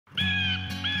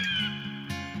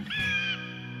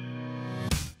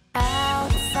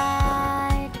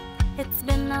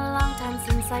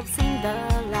since I've seen the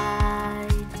light.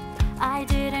 I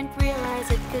didn't realize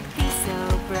it could be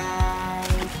so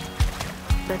bright.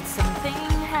 But something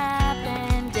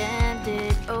happened and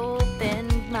it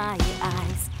opened my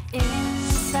eyes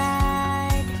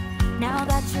inside. Now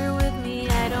that you're with me,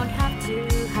 I don't have to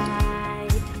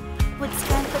hide. With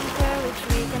strength and courage,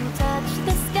 we can touch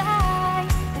the sky.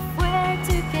 If we're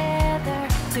together,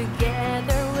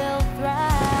 together we'll thrive.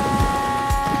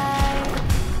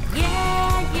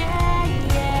 Yeah, yeah, yeah.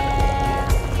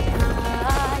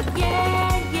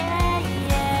 Yeah, yeah,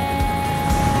 yeah.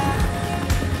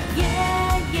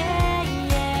 Yeah, yeah,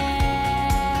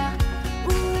 yeah.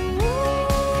 Ooh.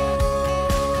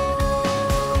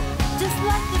 Just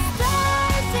like the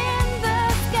stars in the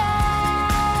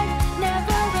sky,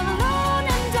 never alone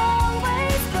and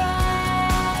always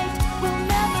bright. We'll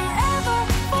never ever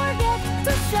forget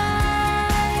to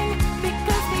shine,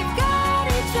 because we've got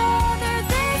each other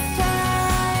this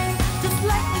time. Just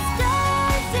like the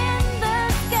stars in the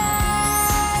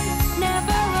sky,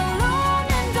 never alone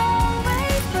and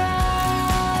always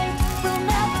bright. We'll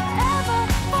never ever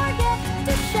forget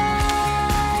to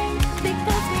shine,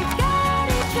 because we've got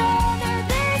each other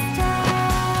this time.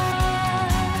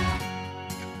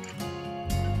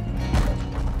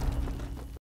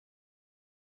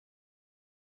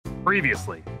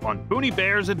 Previously on Boonie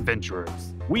Bears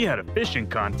Adventurers, we had a fishing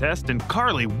contest and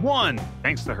Carly won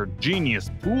thanks to her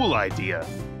genius pool idea.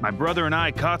 My brother and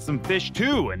I caught some fish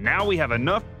too, and now we have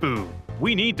enough food.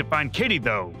 We need to find Kitty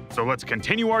though, so let's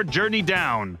continue our journey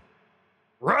down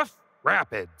Rough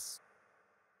Rapids.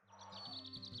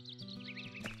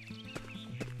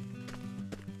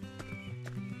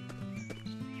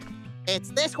 It's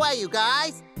this way, you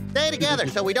guys. Stay together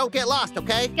so we don't get lost,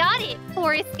 okay? Got it,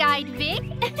 Forest Guide Vic.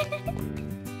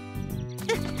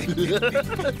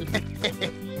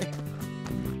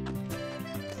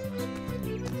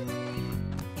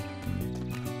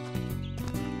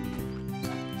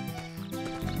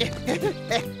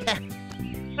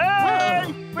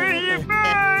 Hey, we're here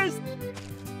first!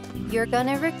 You're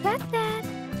gonna regret that.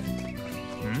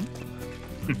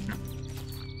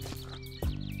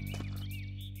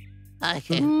 I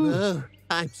can't move.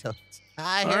 I'm so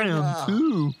tired.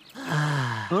 too.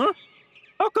 Huh?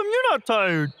 How come you're not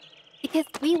tired? Because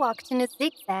we walked in a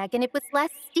zigzag and it was less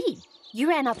steep. You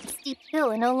ran up a steep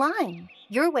hill in a line.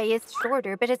 Your way is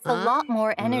shorter, but it's a lot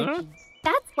more energy.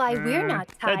 That's why we're not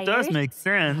tired. That does make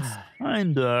sense.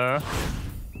 Kinda.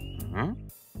 Huh?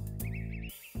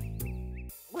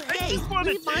 Hey,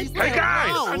 leave my Hey friend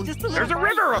guys! alone. There's a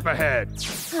river up ahead!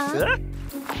 Huh?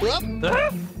 Whoop.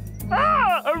 Huh?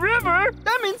 Ah, a river?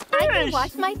 That means fish! I can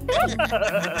wash my fish.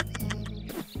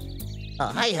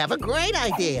 I have a great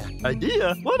idea.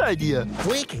 Idea? What idea?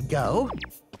 We can go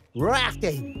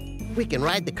rafting. We can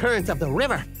ride the currents of the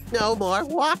river. No more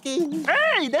walking.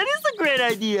 Hey, that is a great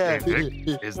idea! Hey,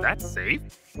 Vic, is that safe?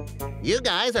 You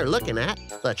guys are looking at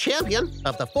the champion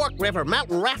of the Fork River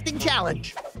Mountain Rafting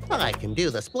Challenge. I can do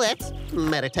the splits,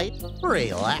 meditate,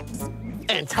 relax,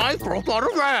 and time for a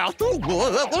photograph. That's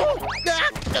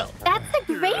a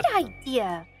great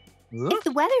idea. If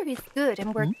the weather is good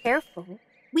and we're careful,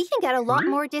 we can get a lot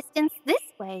more distance this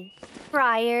way.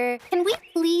 Friar, can we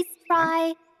please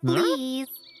try? Please.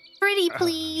 Pretty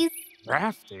please.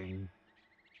 Rafting?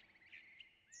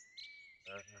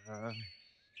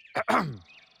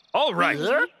 All right.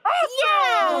 Yeah!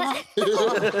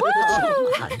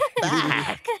 I'm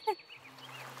back.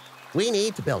 We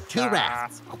need to build 2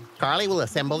 rafts. Carly will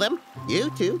assemble them. You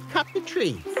two cut the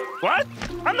trees. What?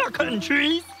 I'm not cutting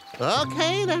trees.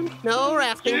 Okay, then. No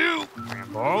rafting. You!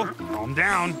 Rambo, calm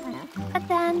down. But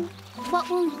then, what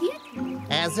will you do?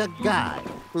 As a guide,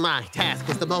 my task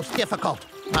is the most difficult.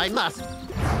 I must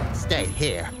stay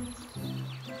here.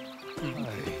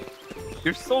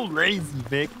 You're so lazy,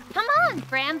 Vic. Come on,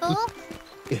 Bramble.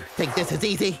 You think this is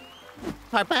easy?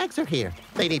 Our bags are here.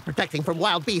 They need protecting from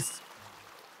wild beasts.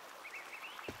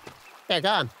 They're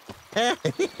gone.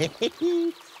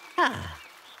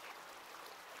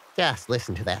 Just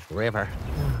listen to that river.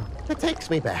 It takes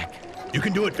me back. You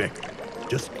can do it, Vic.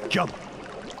 Just jump.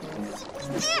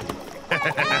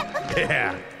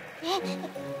 Yeah.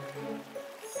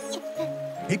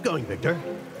 Keep going, Victor.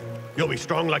 You'll be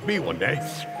strong like me one day.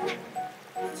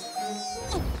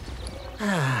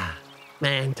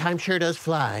 Man, time sure does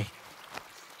fly.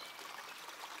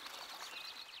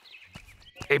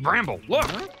 Hey, Bramble, look!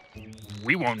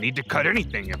 We won't need to cut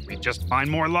anything if we just find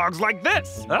more logs like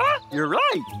this. Huh? You're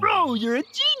right. Bro, you're a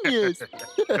genius.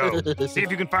 Go, see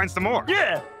if you can find some more.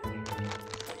 Yeah.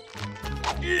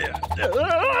 Yeah.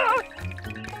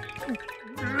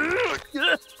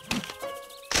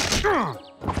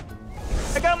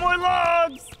 I got more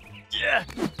logs.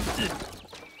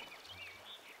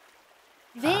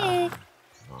 Vic,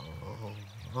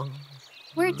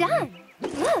 we're done.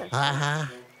 Look,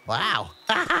 Wow.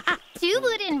 2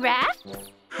 wooden rafts.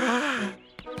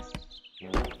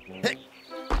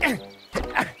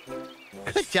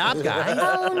 Good job, guys.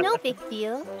 Oh, no big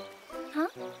deal. Huh?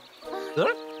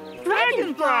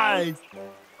 Dragonflies!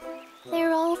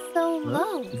 They're all so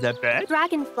low. Is that bad?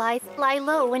 Dragonflies fly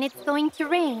low when it's going to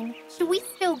rain. Should we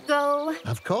still go?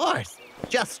 Of course.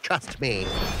 Just trust me.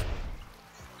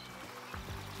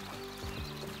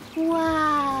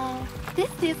 Wow,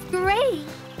 this is great.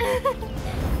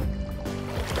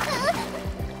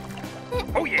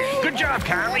 Oh yeah, good job,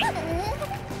 Carly. I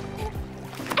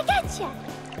gotcha.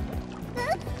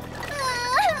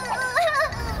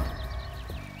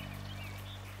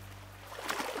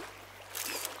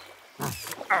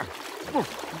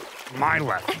 My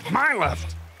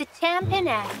left. The champ in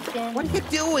action. What are you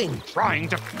doing? Trying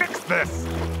to fix this.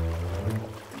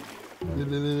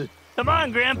 Come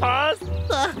on, Grandpas.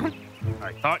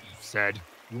 I thought you said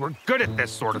you were good at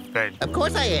this sort of thing. Of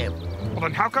course I am. Well,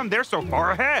 then how come they're so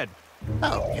far ahead?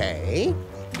 Okay.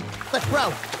 Let's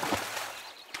row.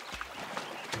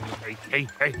 Hey.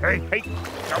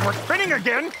 Now we're spinning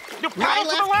again. You My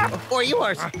paddle to the left. or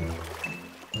yours?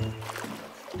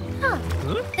 Huh.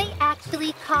 They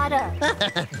actually caught up.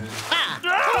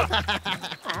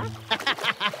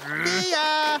 See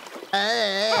ya.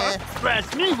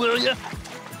 Scratch me, will ya?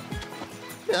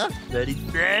 Ready,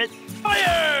 set,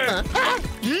 fire!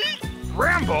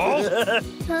 Ramble?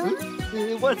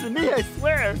 It wasn't me, I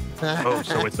swear. Oh,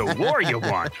 so it's a war you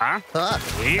want, huh?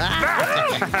 Eat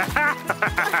that!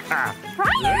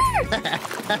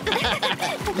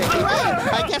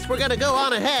 I guess we're gonna go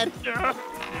on ahead.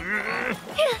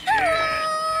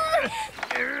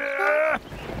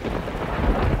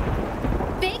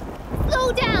 Vic,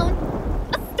 slow down.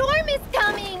 A storm is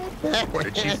coming. What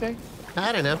did she say?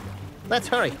 I don't know. Let's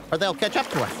hurry, or they'll catch up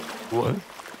to us. What?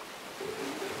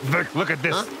 Vic, look at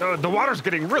this. The water's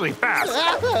getting really fast.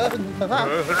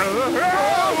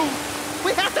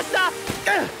 We have to stop!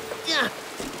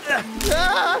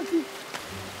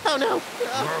 Oh no!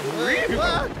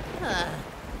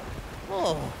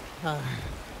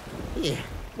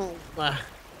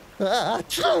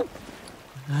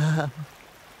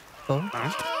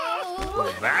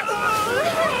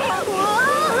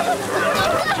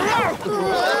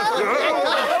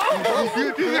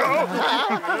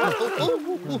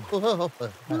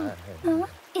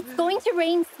 It's going to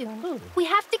rain soon. We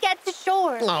have to get to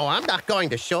shore. Oh, I'm not going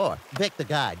to shore. Vic the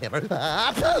guide never.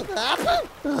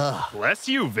 Bless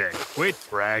you, Vic. Quit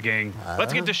bragging.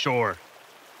 Let's get to shore.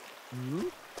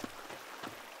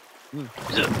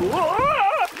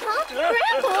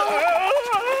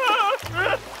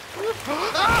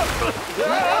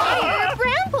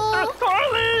 Bramble!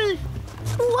 Carly!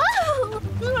 Whoa!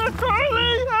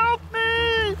 Carly, help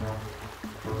me!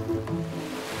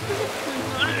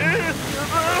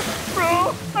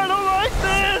 Bro, I don't like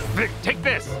this! Vic, take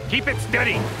this. Keep it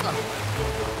steady.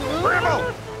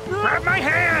 Bramble! Grab my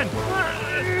hand!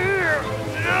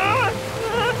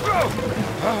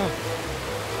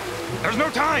 There's no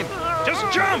time.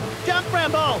 Just jump! Jump,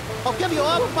 Bramble! I'll give you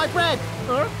all of my bread.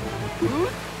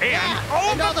 And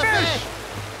all and all the the fish!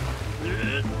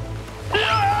 fish.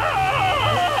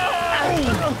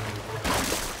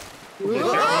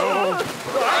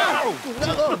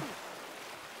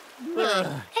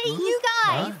 Hey, you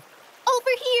guys!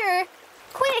 Over here!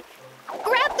 Quick!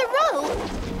 Grab the rope!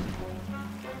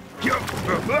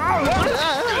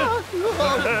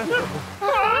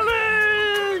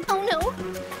 Oh no!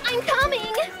 I'm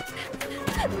coming!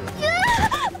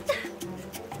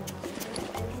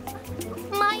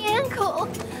 My ankle!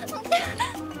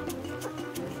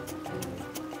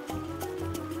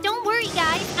 Don't worry,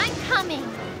 guys. I'm coming.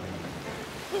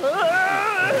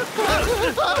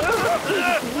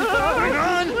 Hang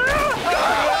on!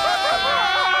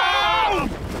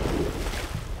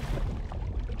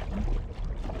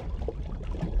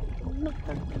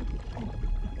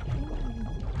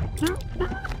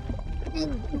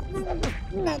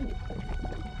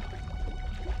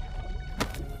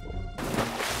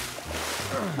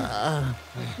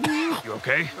 You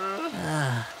okay?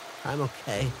 I'm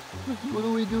okay. What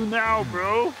do we do now,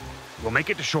 bro? We'll make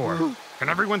it to shore. Can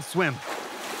everyone swim?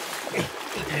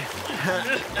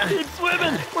 Keep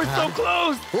swimming! We're so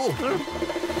close! Ooh.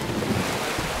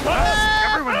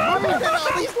 Everyone move! Where did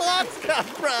all these logs come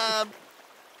from?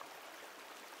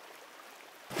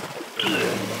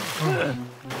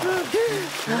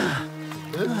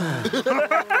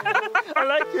 I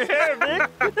like your hair, Vic.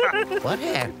 What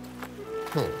hair?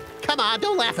 Come on,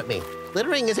 don't laugh at me.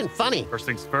 Littering isn't funny. First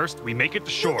things first, we make it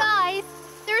to You shore. guys,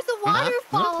 there's a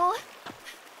waterfall.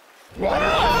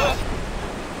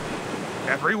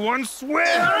 Everyone swim!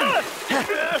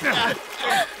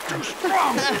 Too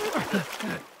strong!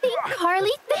 Think,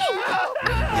 Carly, think.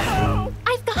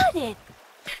 I've got it.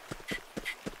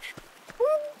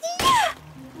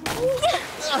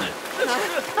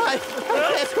 I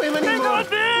can't swim anymore.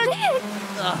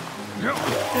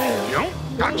 No,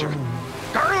 gotcha.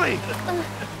 Carly!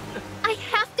 I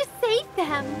have to save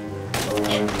them.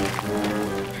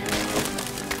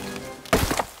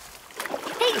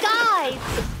 Hey, guys,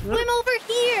 swim over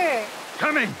here.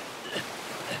 Coming!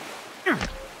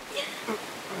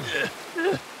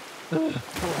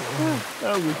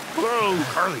 That was close.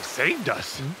 Carly saved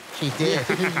us. She did.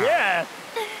 Yeah.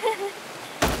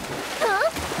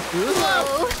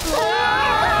 Whoa.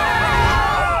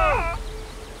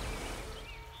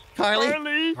 Carly.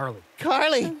 Carly.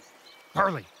 Carly.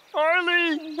 Carly.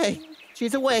 Carly. Hey,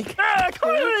 she's awake. Ah,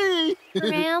 Carly.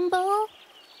 Rambo,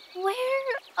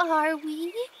 where are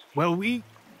we? Well,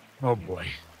 oh boy.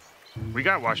 We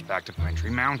got washed back to Pine Tree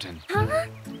Mountain. Huh?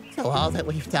 So all that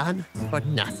we've done for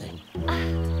nothing.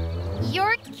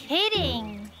 You're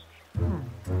kidding.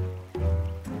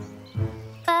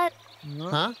 But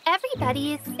Huh?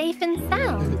 everybody is safe and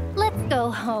sound. Let's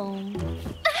go home.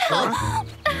 Huh?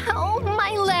 Oh,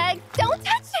 my leg. Don't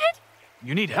touch it.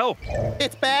 You need help.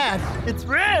 It's bad. It's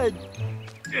red.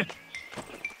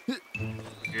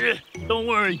 Don't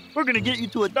worry. We're gonna get you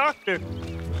to a doctor.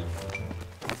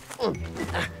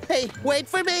 Hey, wait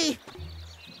for me.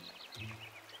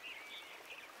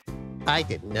 I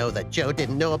didn't know that Joe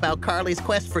didn't know about Carly's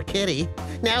quest for Kitty.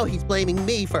 Now he's blaming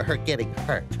me for her getting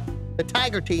hurt. The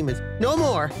Tiger team is no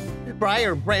more.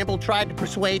 Briar and Bramble tried to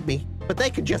persuade me, but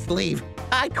they could just leave.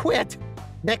 I quit.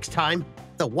 Next time,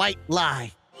 the white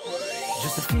lie.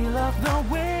 Just the feel of the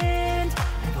wind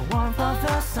and the warmth of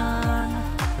the sun.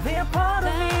 They are part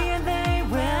of me and they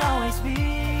will always be.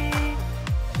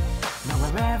 Now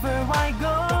wherever I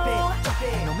go,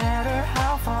 no matter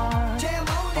how far,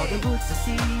 all the woods to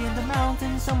see and the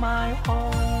mountains are my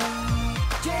home.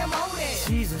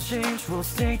 Seasons change, we'll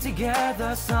stay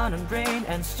together, sun and rain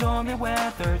and stormy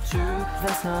weather too.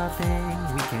 There's nothing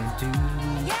we can do.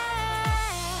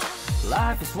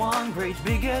 Life is one great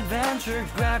big adventure.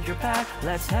 Grab your pack,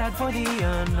 let's head for the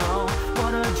unknown.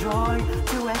 What a joy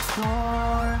to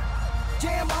explore.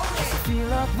 Just the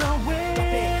feel of the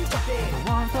wind, the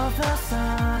warmth of the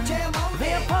sun.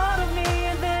 They are part of me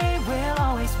and they will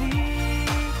always be.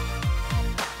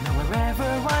 Now wherever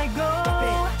I go,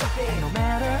 no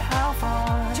matter how far,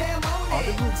 all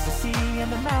the woods to see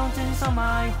and the mountains are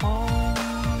my home.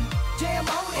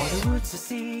 All the woods to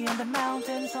see and the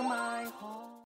mountains are my home.